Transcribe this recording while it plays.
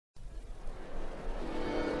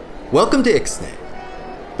Welcome to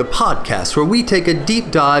Ixnay, the podcast where we take a deep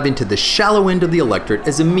dive into the shallow end of the electorate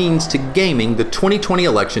as a means to gaming the 2020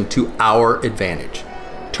 election to our advantage.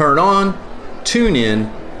 Turn on, tune in,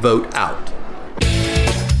 vote out.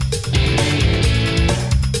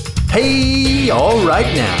 Hey, all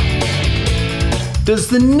right now. Does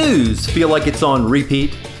the news feel like it's on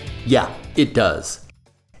repeat? Yeah, it does.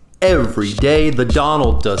 Every day, the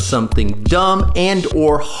Donald does something dumb and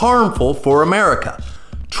or harmful for America.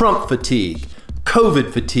 Trump fatigue,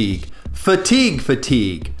 COVID fatigue,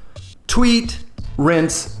 fatigue. Tweet,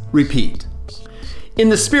 rinse, repeat. In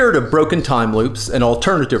the spirit of broken time loops and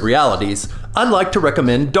alternative realities, I'd like to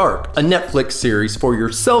recommend Dark, a Netflix series for your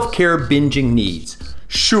self-care binging needs.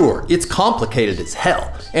 Sure, it's complicated as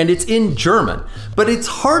hell, and it's in German, but it's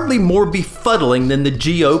hardly more befuddling than the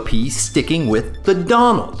GOP sticking with the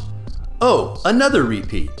Donald. Oh, another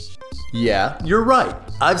repeat. Yeah, you're right.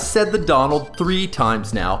 I've said the Donald 3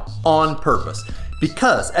 times now on purpose.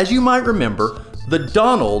 Because, as you might remember, the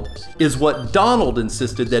Donald is what Donald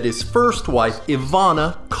insisted that his first wife,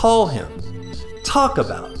 Ivana, call him. Talk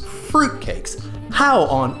about fruitcakes. How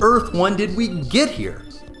on earth, one, did we get here?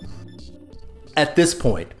 At this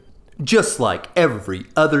point, just like every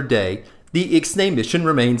other day, the Ixnay mission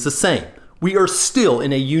remains the same. We are still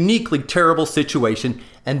in a uniquely terrible situation,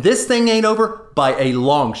 and this thing ain't over by a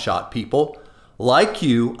long shot, people. Like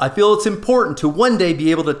you, I feel it's important to one day be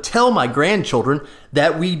able to tell my grandchildren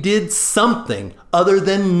that we did something other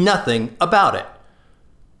than nothing about it.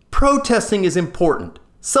 Protesting is important,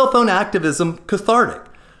 cell phone activism cathartic.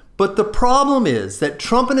 But the problem is that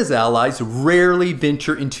Trump and his allies rarely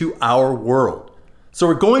venture into our world. So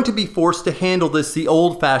we're going to be forced to handle this the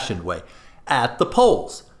old-fashioned way, at the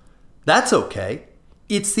polls. That's okay.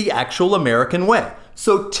 It's the actual American way.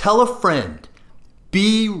 So tell a friend.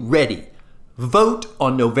 Be ready. Vote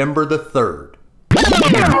on November the 3rd.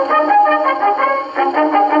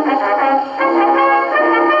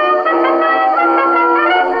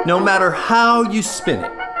 No matter how you spin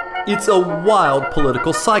it, it's a wild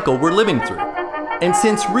political cycle we're living through. And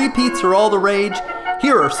since repeats are all the rage,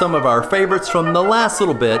 here are some of our favorites from the last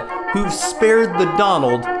little bit who've spared the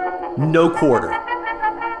Donald no quarter.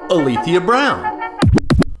 Alethea Brown.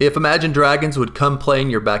 If Imagine Dragons would come play in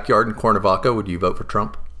your backyard in Cuernavaca, would you vote for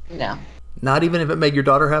Trump? No. Not even if it made your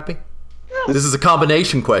daughter happy? No. This is a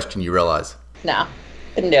combination question, you realize. No.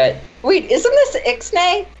 Couldn't do it. Wait, isn't this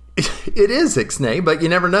Ixnay? It is Ixnay, but you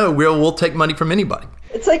never know. We'll take money from anybody.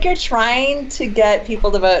 It's like you're trying to get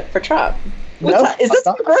people to vote for Trump. No, Is this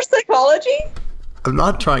reverse psychology? I'm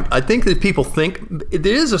not trying. I think that people think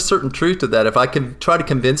there is a certain truth to that. If I can try to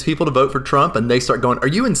convince people to vote for Trump and they start going, "Are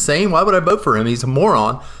you insane? Why would I vote for him? He's a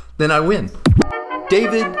moron," then I win.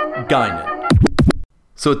 David Guinan.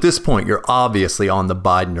 So at this point, you're obviously on the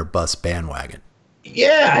Biden or bust bandwagon.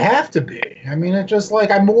 Yeah, I have to be. I mean, it's just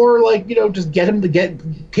like, I'm more like, just get him to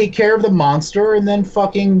take care of the monster and then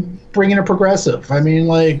fucking bring in a progressive. I mean,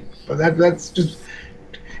 like, that's just...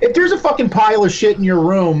 If there's a fucking pile of shit in your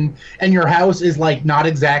room and your house is, like, not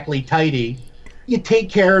exactly tidy, you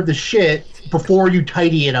take care of the shit before you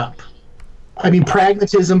tidy it up. I mean,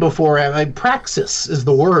 pragmatism before... praxis is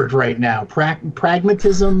the word right now.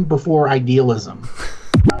 Pragmatism before idealism.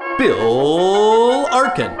 Bill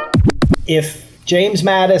Arkin. If James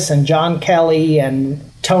Mattis and John Kelly and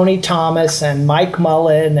Tony Thomas and Mike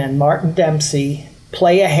Mullen and Martin Dempsey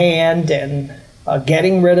play a hand in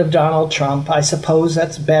getting rid of Donald Trump, I suppose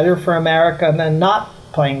that's better for America than not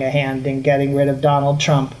playing a hand in getting rid of Donald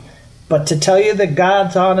Trump. But to tell you the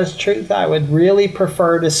God's honest truth, I would really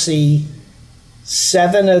prefer to see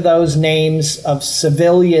 7 of those names of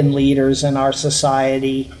civilian leaders in our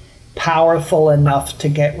society powerful enough to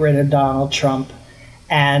get rid of Donald Trump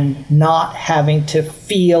and not having to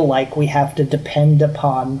feel like we have to depend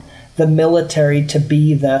upon the military to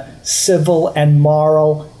be the civil and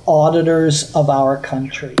moral auditors of our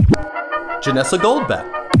country. Janessa Goldbeck.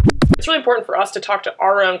 It's really important for us to talk to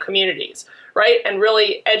our own communities, right? And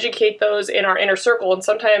really educate those in our inner circle. And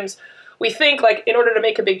sometimes we think, like, in order to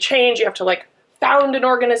make a big change, you have to, like, found an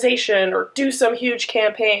organization or do some huge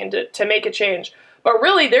campaign to make a change. But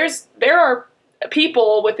really, there are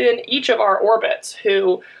people within each of our orbits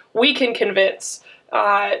who we can convince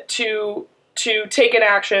to take an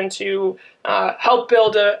action to help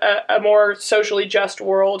build a more socially just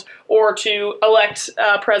world, or to elect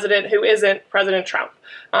a president who isn't President Trump.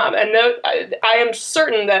 I am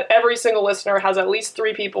certain that every single listener has at least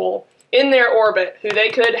 3 people in their orbit who they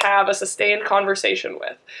could have a sustained conversation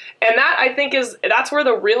with. And that, I think, that's where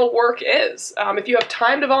the real work is. If you have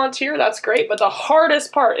time to volunteer, that's great. But the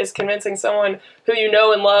hardest part is convincing someone who you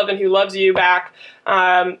know and love and who loves you back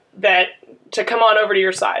that to come on over to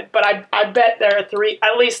your side. But I bet there are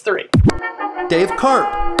at least three. Dave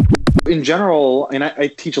Karp. In general, and I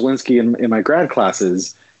teach Alinsky in my grad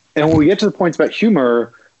classes, and when we get to the points about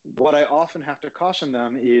humor, what I often have to caution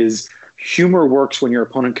them is humor works when your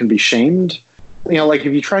opponent can be shamed. Like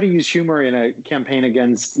if you try to use humor in a campaign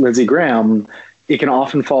against Lindsey Graham, it can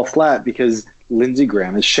often fall flat because Lindsey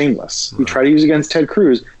Graham is shameless. You try to use it against Ted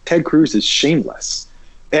Cruz is shameless.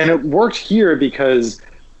 And it worked here because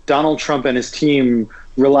Donald Trump and his team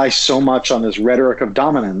rely so much on this rhetoric of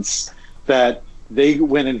dominance that they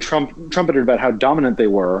went and trumpeted about how dominant they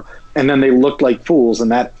were, and then they looked like fools,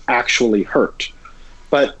 and that actually hurt.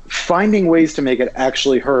 But finding ways to make it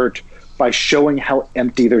actually hurt by showing how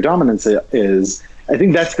empty their dominance is, I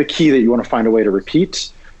think that's the key that you want to find a way to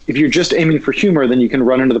repeat. If you're just aiming for humor, then you can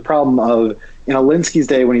run into the problem of, in Alinsky's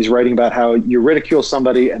day when he's writing about how you ridicule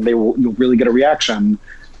somebody and you'll really get a reaction,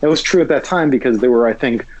 that was true at that time because there were, I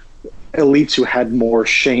think, elites who had more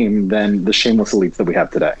shame than the shameless elites that we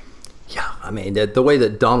have today. Yeah, I mean, the way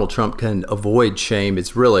that Donald Trump can avoid shame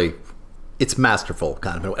is really, it's masterful,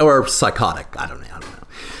 kind of, or psychotic. I don't know.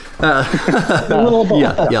 A little both.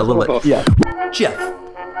 Yeah, a little bit. Yeah. Jeff,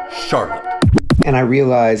 Charlotte. And I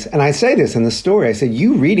realize, and I say this in the story, I said,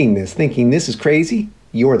 you reading this thinking this is crazy,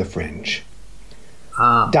 you're the fringe.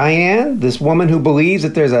 Diane, this woman who believes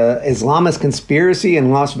that there's a Islamist conspiracy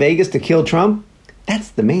in Las Vegas to kill Trump, that's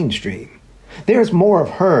the mainstream. There's more of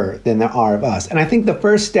her than there are of us. And I think the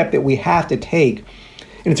first step that we have to take,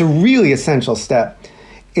 and it's a really essential step,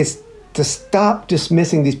 is to stop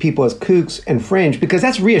dismissing these people as kooks and fringe, because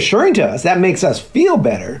that's reassuring to us. That makes us feel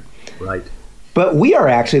better. Right. But we are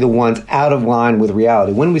actually the ones out of line with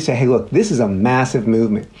reality. When we say, hey, look, this is a massive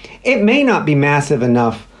movement. It may not be massive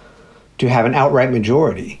enough to have an outright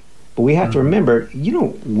majority, but we have to remember, you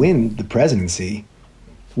don't win the presidency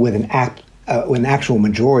with an actual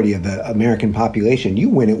majority of the American population. You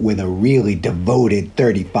win it with a really devoted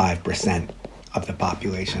 35% of the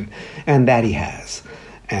population, and that he has.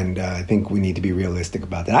 And I think we need to be realistic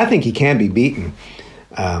about that. I think he can be beaten,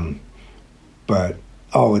 but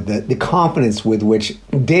the confidence with which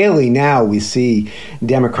daily now we see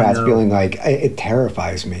Democrats feeling like, it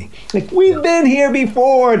terrifies me. Like, we've been here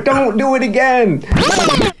before, don't do it again.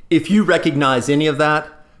 If you recognize any of that,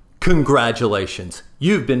 congratulations.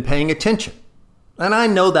 You've been paying attention. And I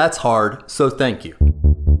know that's hard, so thank you.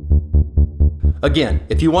 Again,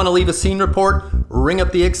 if you want to leave a scene report, ring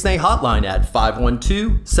up the Ixnay hotline at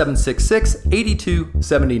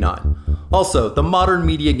 512-766-8279. Also, the modern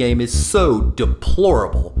media game is so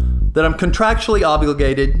deplorable that I'm contractually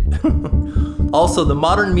obligated.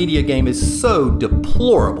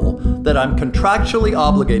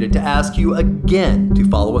 To ask you again to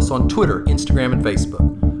follow us on Twitter, Instagram, and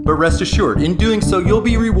Facebook. But rest assured, in doing so, you'll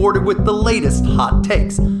be rewarded with the latest hot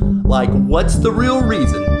takes. Like, what's the real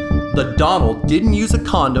reason the Donald didn't use a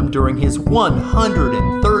condom during his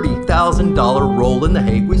 $130,000 roll in The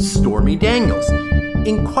Hague with Stormy Daniels?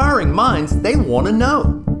 Inquiring minds, they want to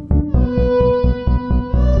know.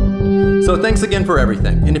 So thanks again for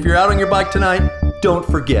everything. And if you're out on your bike tonight, don't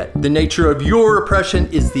forget, the nature of your oppression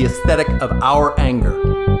is the aesthetic of our anger.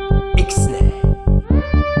 Ixnay.